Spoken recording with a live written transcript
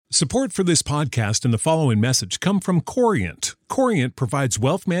Support for this podcast and the following message come from Corient. Corient provides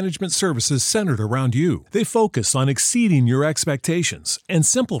wealth management services centered around you. They focus on exceeding your expectations and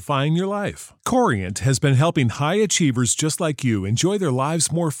simplifying your life. Corient has been helping high achievers just like you enjoy their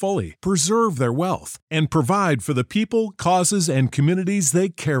lives more fully, preserve their wealth, and provide for the people, causes, and communities they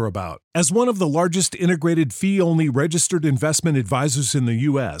care about. As one of the largest integrated fee-only registered investment advisors in the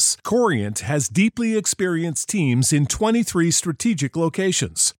U.S., Corient has deeply experienced teams in 23 strategic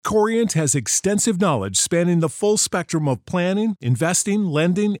locations. Corient has extensive knowledge spanning the full spectrum of planning, investing,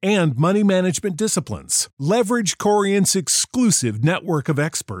 lending, and money management disciplines. Leverage Corient's exclusive network of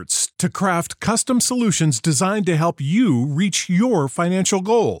experts to craft custom solutions designed to help you reach your financial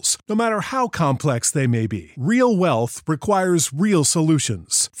goals, no matter how complex they may be. Real wealth requires real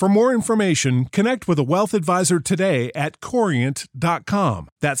solutions. For more information, connect with a wealth advisor today at Corient.com.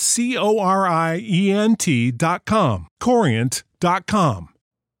 That's Corient.com. Corient.com.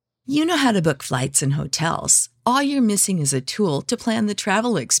 You know how to book flights and hotels. All you're missing is a tool to plan the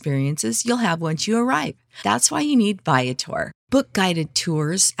travel experiences you'll have once you arrive. That's why you need Viator. Book guided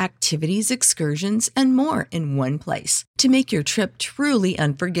tours, activities, excursions, and more in one place to make your trip truly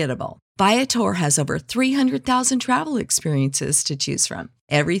unforgettable. Viator has over 300,000 travel experiences to choose from.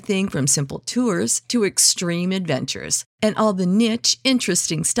 Everything from simple tours to extreme adventures and all the niche,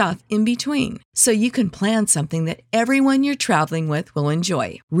 interesting stuff in between. So you can plan something that everyone you're traveling with will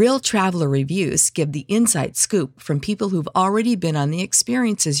enjoy. Real traveler reviews give the inside scoop from people who've already been on the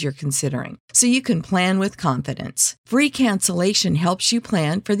experiences you're considering. So you can plan with confidence. Free cancellation helps you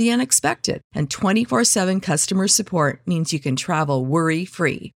plan for the unexpected. And 24/7 customer support means you can travel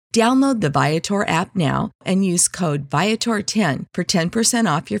worry-free. Download the Viator app now and use code Viator10 for 10%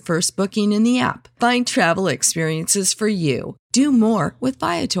 off your first booking in the app. Find travel experiences for you. Do more with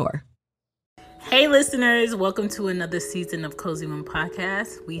Viator. Hey listeners, welcome to another season of Cozy One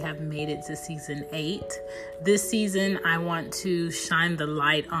Podcast. We have made it to season 8. This season, I want to shine the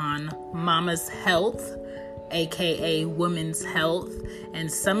light on mama's health, aka women's health, and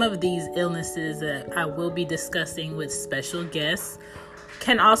some of these illnesses that I will be discussing with special guests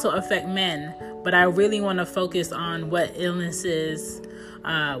can also affect men, but I really want to focus on what illnesses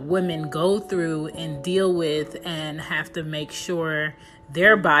women go through and deal with and have to make sure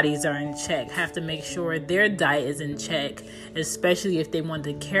their bodies are in check, have to make sure their diet is in check, especially if they want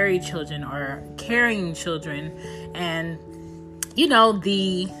to carry children or carrying children. And you know,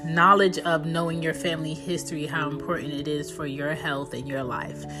 the knowledge of knowing your family history, how important it is for your health and your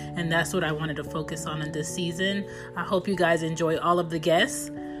life. And that's what I wanted to focus on in this season. I hope you guys enjoy all of the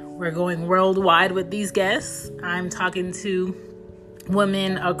guests. We're going worldwide with these guests. I'm talking to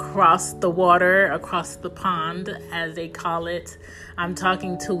women across the water, across the pond, as they call it. I'm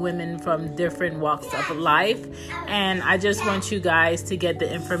talking to women from different walks of life. And I just want you guys to get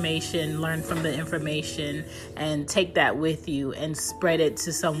the information, learn from the information, and take that with you and spread it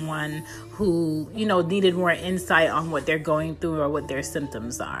to someone who, you know, needed more insight on what they're going through or what their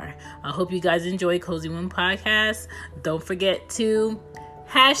symptoms are. I hope you guys enjoy Cozy One Podcast. Don't forget to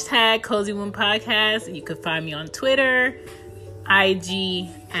hashtag Cozy One Podcast. You can find me on Twitter, IG,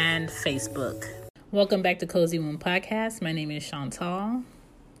 and Facebook. Welcome back to Cozy One Podcast. My name is Chantal,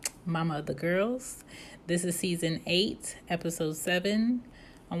 mama of the girls. This is season 8, episode 7.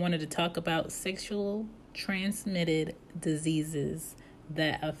 I wanted to talk about sexual transmitted diseases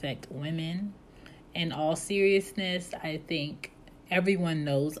that affect women. In all seriousness, I think everyone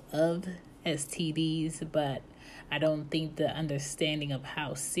knows of STDs, but I don't think the understanding of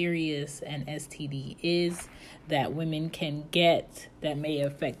how serious an STD is that women can get that may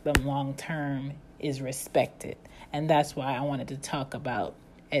affect them long term is respected. And that's why I wanted to talk about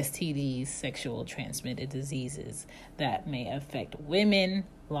STDs, sexual transmitted diseases that may affect women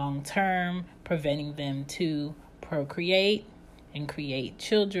long term, preventing them to procreate and create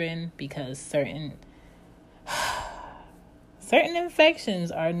children, because certain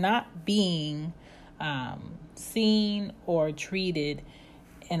infections are not being seen or treated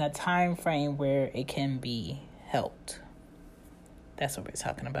in a time frame where it can be helped. That's what we're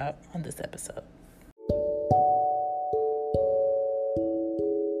talking about on this episode.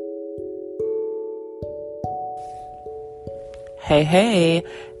 Hey,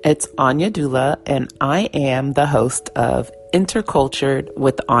 it's Anya Dula, and I am the host of Intercultured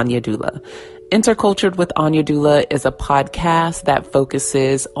with Anya Dula. Intercultured with Anya Dula is a podcast that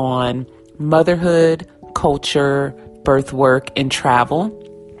focuses on motherhood, culture, birth work, and travel.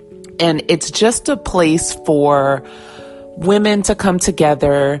 And it's just a place for women to come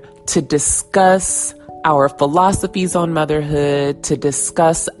together to discuss our philosophies on motherhood, to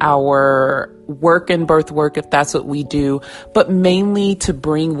discuss our work and birth work if that's what we do, but mainly to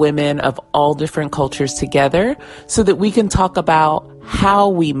bring women of all different cultures together so that we can talk about how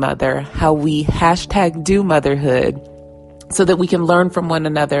we mother, how we #do motherhood, so that we can learn from one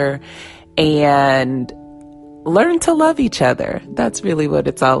another and learn to love each other. That's really what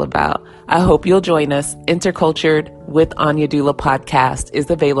it's all about. I hope you'll join us. Intercultured with Anya Dula podcast is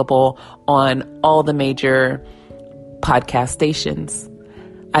available on all the major podcast stations.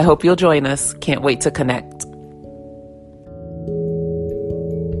 I hope you'll join us. Can't wait to connect.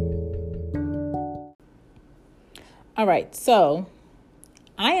 All right, so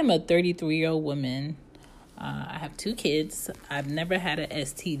I am a 33-year-old woman. I have 2 kids. I've never had an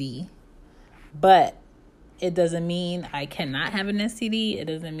STD, but it doesn't mean I cannot have an STD. It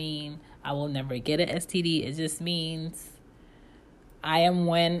doesn't mean I will never get an STD. It just means I am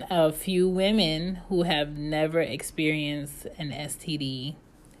one of few women who have never experienced an STD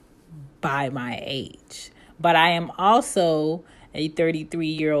by my age. But I am also a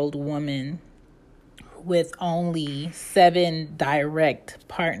 33-year-old woman with only 7 direct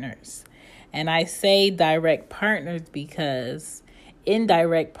partners. And I say direct partners because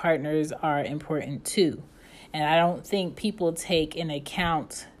indirect partners are important too. And I don't think people take into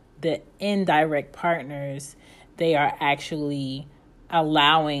account the indirect partners they are actually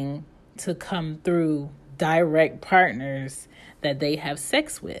allowing to come through direct partners that they have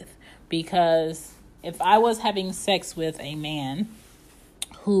sex with. Because if I was having sex with a man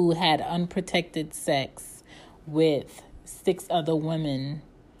who had unprotected sex with 6 other women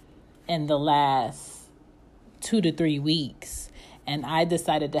in the last 2 to 3 weeks, and I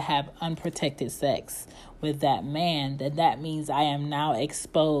decided to have unprotected sex with that man, then that means I am now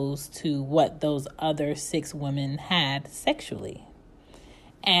exposed to what those other 6 women had sexually.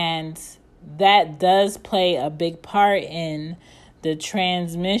 And that does play a big part in the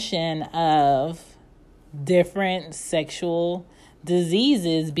transmission of different sexual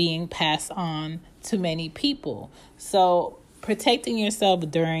diseases being passed on to many people. So protecting yourself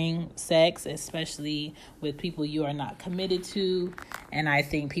during sex, especially with people you are not committed to, and I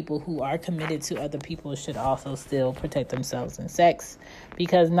think people who are committed to other people should also still protect themselves in sex,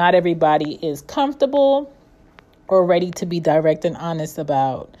 because not everybody is comfortable or ready to be direct and honest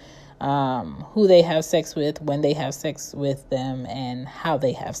about who they have sex with, when they have sex with them, and how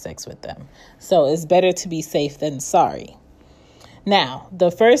they have sex with them. So it's better to be safe than sorry. Now,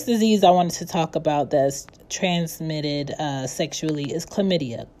 the first disease I wanted to talk about that's transmitted sexually is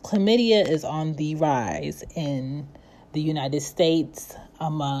chlamydia. Chlamydia is on the rise in the United States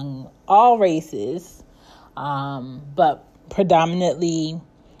among all races, but predominantly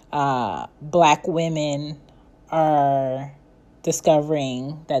Black women are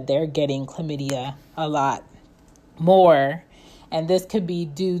discovering that they're getting chlamydia a lot more. And this could be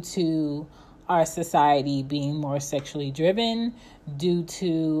due to our society being more sexually driven, due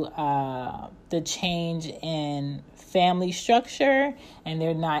to the change in family structure, and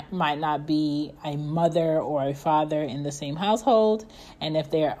there might not be a mother or a father in the same household. And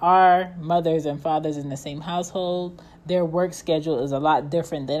if there are mothers and fathers in the same household, their work schedule is a lot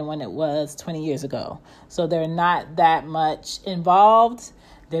different than when it was 20 years ago. So they're not that much involved.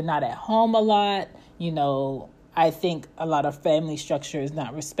 They're not at home a lot. You know, I think a lot of family structure is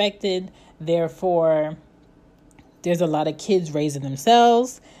not respected. Therefore, there's a lot of kids raising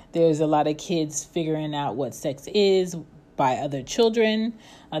themselves. There's a lot of kids figuring out what sex is by other children,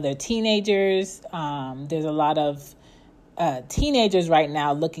 other teenagers. There's a lot of teenagers right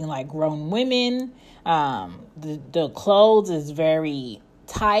now looking like grown women. The clothes is very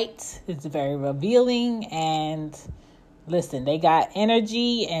tight. It's very revealing. And listen, they got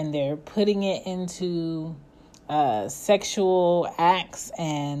energy and they're putting it into sexual acts.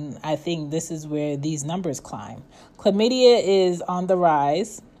 And I think this is where these numbers climb. Chlamydia is on the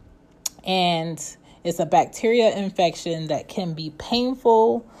rise, and it's a bacteria infection that can be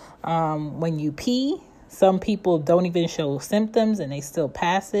painful when you pee. Some people don't even show symptoms and they still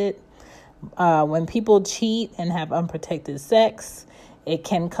pass it. When people cheat and have unprotected sex, it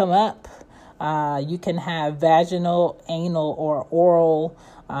can come up. You can have vaginal, anal, or oral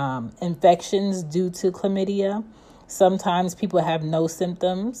infections due to chlamydia. Sometimes people have no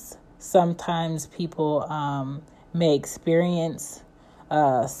symptoms. Sometimes people may experience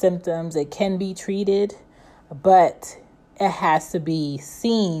symptoms. It can be treated, but it has to be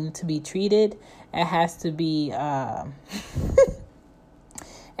seen to be treated. It has to be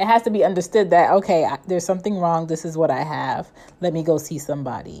it has to be understood that, okay, there's something wrong. This is what I have. Let me go see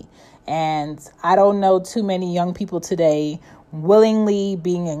somebody. And I don't know too many young people today willingly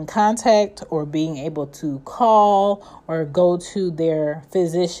being in contact or being able to call or go to their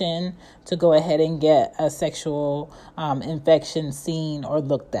physician to go ahead and get a sexual infection seen or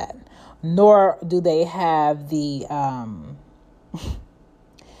looked at. Nor do they have the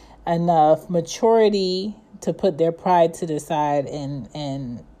enough maturity to put their pride to the side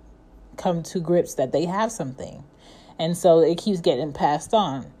and come to grips that they have something. And so it keeps getting passed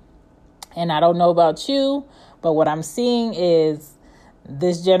on. And I don't know about you, but what I'm seeing is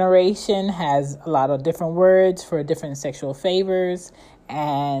this generation has a lot of different words for different sexual favors.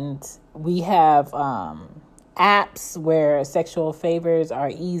 And we have apps where sexual favors are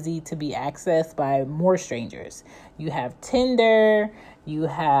easy to be accessed by more strangers. You have Tinder. You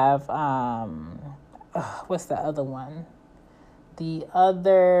have, what's the other one? The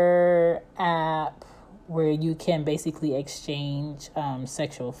other app where you can basically exchange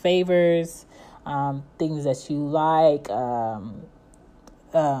sexual favors, things that you like,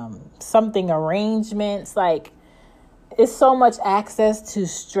 something arrangements. Like, it's so much access to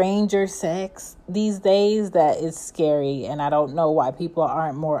stranger sex these days that it's scary, and I don't know why people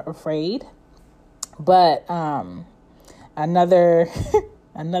aren't more afraid. But another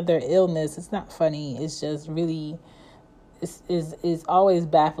illness, it's not funny, it's just really is always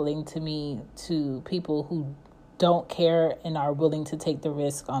baffling to me, to people who don't care and are willing to take the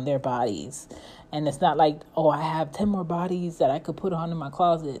risk on their bodies. And it's not like, oh, I have 10 more bodies that I could put on in my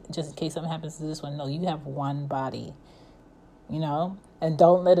closet just in case something happens to this one. No, you have one body, and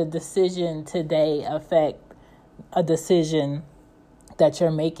don't let a decision today affect a decision that you're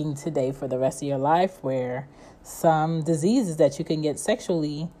making today for the rest of your life, where some diseases that you can get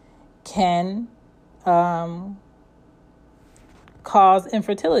sexually can cause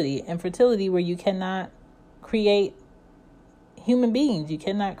infertility where you cannot create human beings. You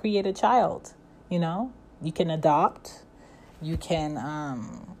cannot create a child. You can adopt, you can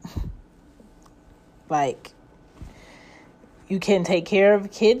you can take care of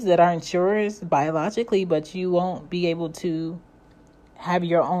kids that aren't yours biologically, but you won't be able to have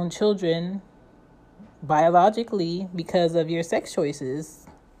your own children biologically because of your sex choices.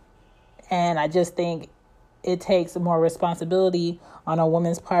 And I just think it takes more responsibility on a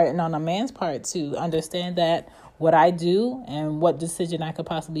woman's part and on a man's part to understand that what I do and what decision I could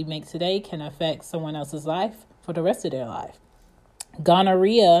possibly make today can affect someone else's life for the rest of their life.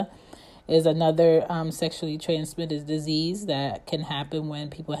 Gonorrhea is another sexually transmitted disease that can happen when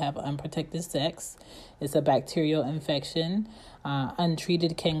people have unprotected sex. It's a bacterial infection.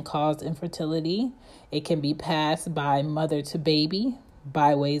 Untreated can cause infertility. It can be passed by mother to baby,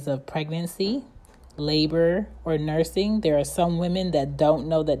 by ways of pregnancy, labor, or nursing. There are some women that don't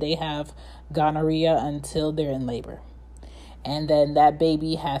know that they have gonorrhea until they're in labor. And then that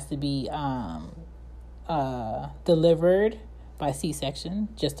baby has to be delivered by C-section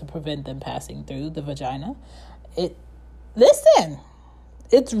just to prevent them passing through the vagina. Listen,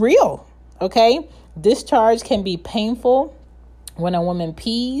 it's real, okay? Discharge can be painful when a woman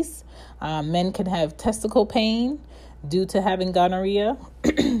pees. Men can have testicle pain due to having gonorrhea.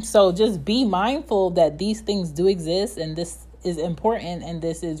 So just be mindful that these things do exist, and this is important, and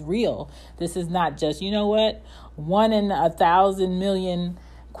this is real. This is not just, 1 in 1,000 million,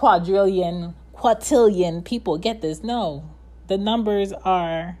 quadrillion people get this. No, the numbers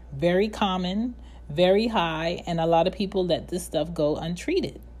are very common, very high, and a lot of people let this stuff go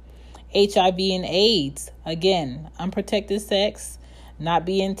untreated. HIV and AIDS, again, unprotected sex, not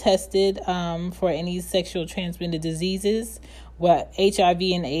being tested for any sexual transmitted diseases. What HIV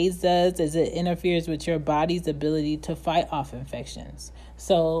and AIDS does is it interferes with your body's ability to fight off infections.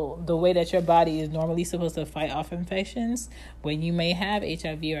 So the way that your body is normally supposed to fight off infections, when you may have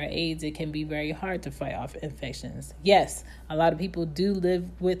HIV or AIDS, it can be very hard to fight off infections. Yes, a lot of people do live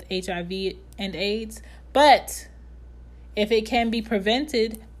with HIV and AIDS, but if it can be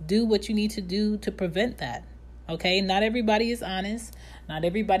prevented, do what you need to do to prevent that. Okay, not everybody is honest, not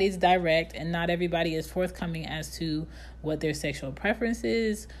everybody is direct, and not everybody is forthcoming as to what their sexual preference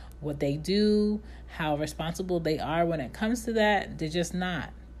is, what they do, how responsible they are when it comes to that. They're just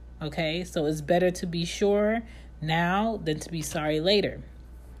not. Okay, so it's better to be sure now than to be sorry later.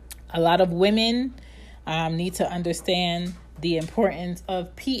 A lot of women need to understand the importance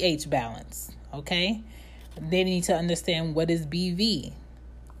of pH balance. Okay, they need to understand what is BV.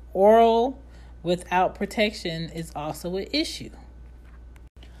 Oral without protection is also an issue.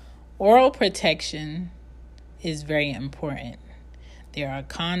 Oral protection is very important. There are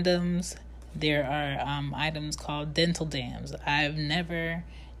condoms. There are items called dental dams. I've never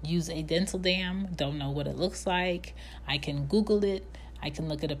used a dental dam. Don't know what it looks like. I can Google it. I can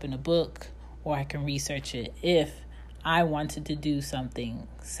look it up in a book, or I can research it if I wanted to do something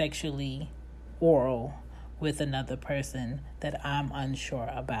sexually oral with another person that I'm unsure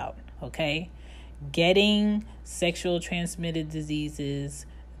about, okay? Getting sexual transmitted diseases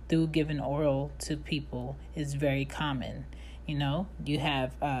through giving oral to people is very common. You know, you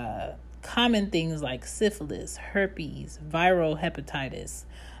have common things like syphilis, herpes, viral hepatitis.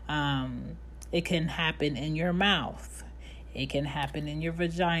 It can happen in your mouth. It can happen in your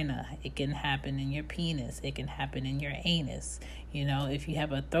vagina. It can happen in your penis. It can happen in your anus. You know, if you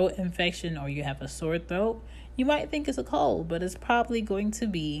have a throat infection or you have a sore throat, you might think it's a cold, but it's probably going to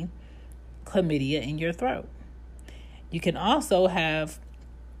be chlamydia in your throat. You can also have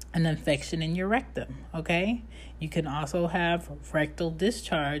an infection in your rectum, okay? You can also have rectal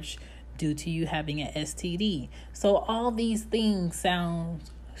discharge due to you having an STD. So all these things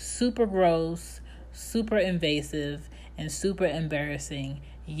sound super gross, super invasive, and super embarrassing,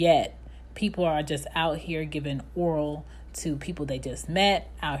 yet people are just out here giving oral to people they just met,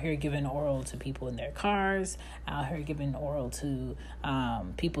 out here giving oral to people in their cars, out here giving oral to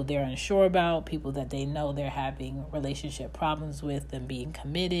people they're unsure about, people that they know they're having relationship problems with them being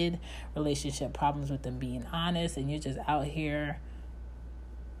committed, relationship problems with them being honest, and you're just out here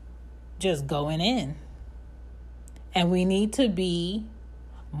just going in. And we need to be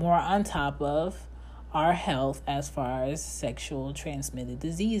more on top of our health as far as sexual transmitted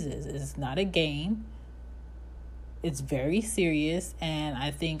diseases. It's not a game. It's very serious, and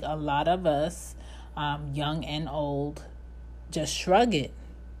I think a lot of us, young and old, just shrug it.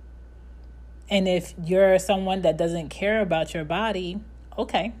 And if you're someone that doesn't care about your body,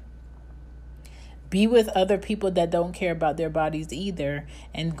 okay. Be with other people that don't care about their bodies either,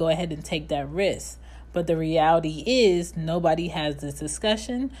 and go ahead and take that risk. But the reality is nobody has this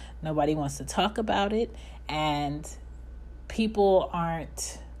discussion. Nobody wants to talk about it. And people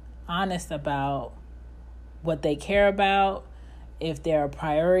aren't honest about what they care about, if they're a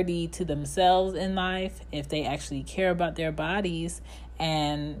priority to themselves in life, if they actually care about their bodies,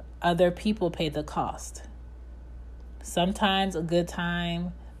 and other people pay the cost. Sometimes a good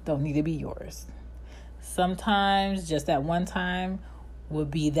time don't need to be yours. Sometimes just that one time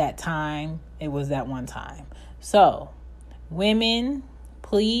would be that time. It was that one time. So, women,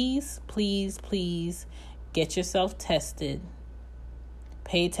 please, please, please get yourself tested.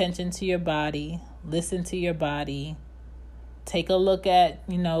 Pay attention to your body. Listen to your body. Take a look at,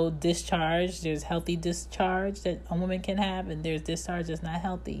 discharge. There's healthy discharge that a woman can have, and there's discharge that's not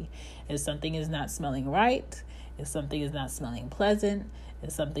healthy. If something is not smelling right, if something is not smelling pleasant,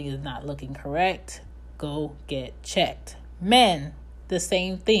 if something is not looking correct, go get checked. Men, the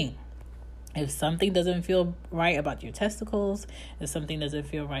same thing. If something doesn't feel right about your testicles, if something doesn't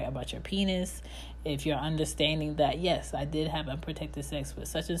feel right about your penis, if you're understanding that, yes, I did have unprotected sex with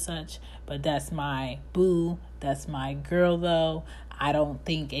such and such, but that's my boo, that's my girl though, I don't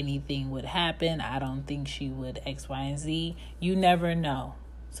think anything would happen, I don't think she would X, Y, and Z, you never know.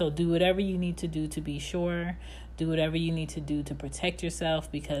 So do whatever you need to do to be sure. Do whatever you need to do to protect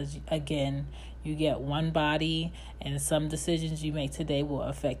yourself, because, again, you get one body, and some decisions you make today will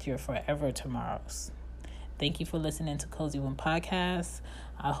affect your forever tomorrows. Thank you for listening to Cozy One Podcast.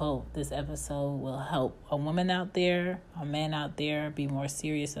 I hope this episode will help a woman out there, a man out there, be more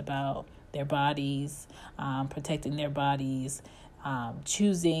serious about their bodies, protecting their bodies,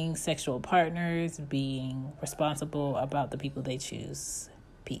 choosing sexual partners, being responsible about the people they choose.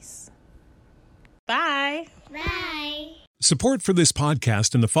 Peace. Bye. Bye. Support for this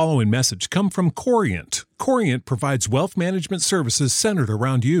podcast and the following message come from Corient. Corient provides wealth management services centered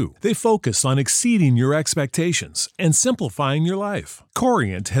around you. They focus on exceeding your expectations and simplifying your life.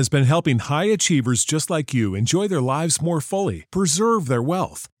 Corient has been helping high achievers just like you enjoy their lives more fully, preserve their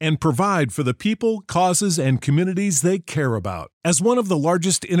wealth, and provide for the people, causes, and communities they care about. As one of the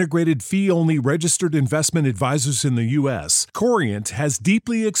largest integrated fee-only registered investment advisors in the U.S., Corient has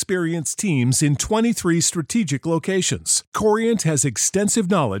deeply experienced teams in 23 strategic locations. Corient has extensive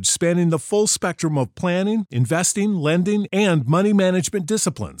knowledge spanning the full spectrum of planning, investing, lending, and money management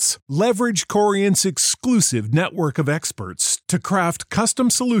disciplines. Leverage Corient's exclusive network of experts to craft custom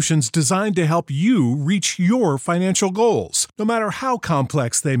solutions designed to help you reach your financial goals, no matter how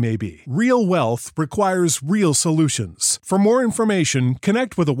complex they may be. Real wealth requires real solutions. For more information,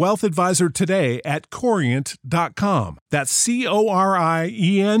 connect with a wealth advisor today at Corient.com. That's Corient.com.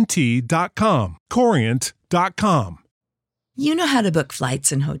 Corient.com. You know how to book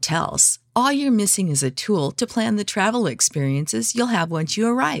flights and hotels. All you're missing is a tool to plan the travel experiences you'll have once you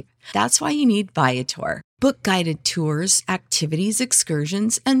arrive. That's why you need Viator. Book guided tours, activities,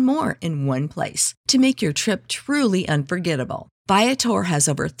 excursions, and more in one place to make your trip truly unforgettable. Viator has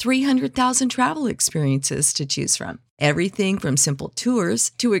over 300,000 travel experiences to choose from. Everything from simple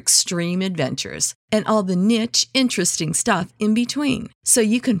tours to extreme adventures and all the niche, interesting stuff in between. So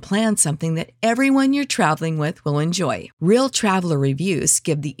you can plan something that everyone you're traveling with will enjoy. Real traveler reviews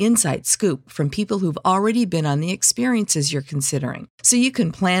give the inside scoop from people who've already been on the experiences you're considering. So you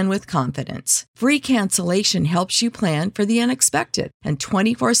can plan with confidence. Free cancellation helps you plan for the unexpected. And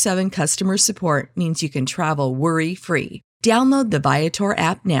 24/7 customer support means you can travel worry-free. Download the Viator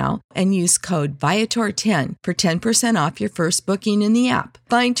app now and use code Viator10 for 10% off your first booking in the app.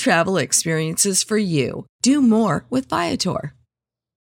 Find travel experiences for you. Do more with Viator.